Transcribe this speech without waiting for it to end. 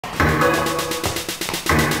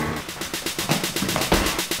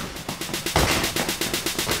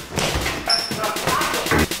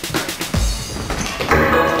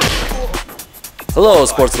Hello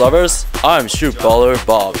sports lovers, I'm Shootballer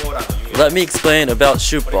Bob. Let me explain about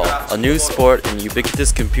Shootball, a new sport in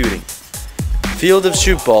ubiquitous computing. The field of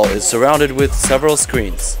Shootball is surrounded with several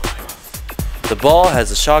screens. The ball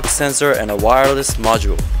has a shock sensor and a wireless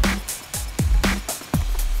module.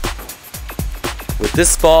 With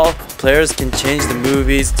this ball, players can change the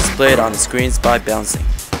movies displayed on the screens by bouncing.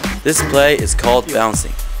 This play is called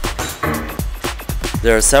bouncing.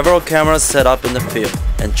 There are several cameras set up in the field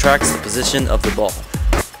and tracks the position of the ball.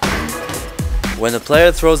 When the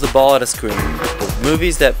player throws the ball at a screen, the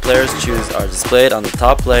movies that players choose are displayed on the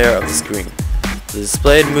top layer of the screen. The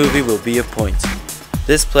displayed movie will be a point.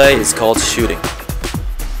 This play is called shooting.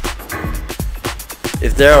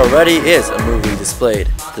 If there already is a movie displayed,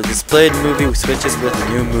 the displayed movie switches with a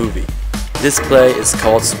new movie. This play is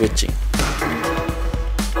called switching.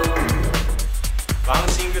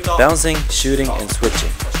 Bouncing, shooting, and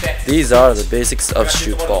switching. These are the basics of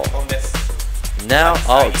Shootball. Now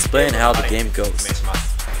I'll explain how the game goes.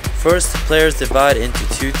 First, players divide into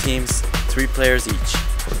 2 teams, 3 players each.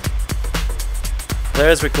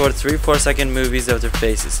 Players record 3 4-second movies of their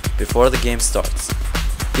faces before the game starts.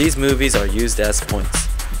 These movies are used as points.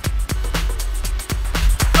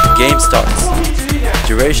 The game starts. The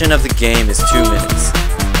duration of the game is 2 minutes.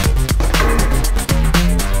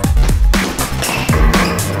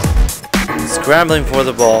 Scrambling for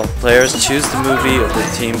the ball, players choose the movie of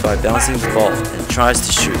their team by bouncing the ball and tries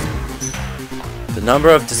to shoot. The number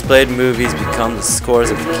of displayed movies become the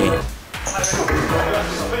scores of the game.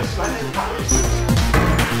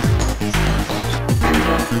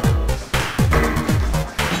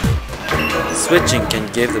 Switching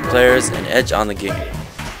can give the players an edge on the game.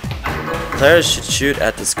 Players should shoot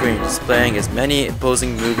at the screen, displaying as many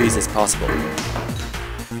opposing movies as possible.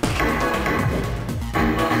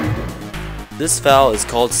 This foul is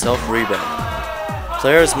called self-rebound.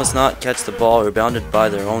 Players must not catch the ball rebounded by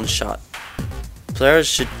their own shot. Players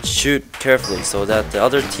should shoot carefully so that the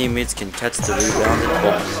other teammates can catch the rebounded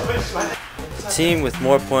ball. The team with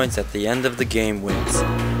more points at the end of the game wins.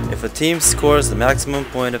 If a team scores the maximum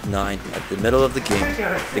point of 9 at the middle of the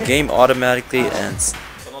game automatically ends.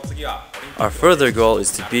 Our further goal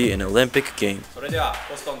is to be an Olympic game.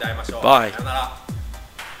 Goodbye.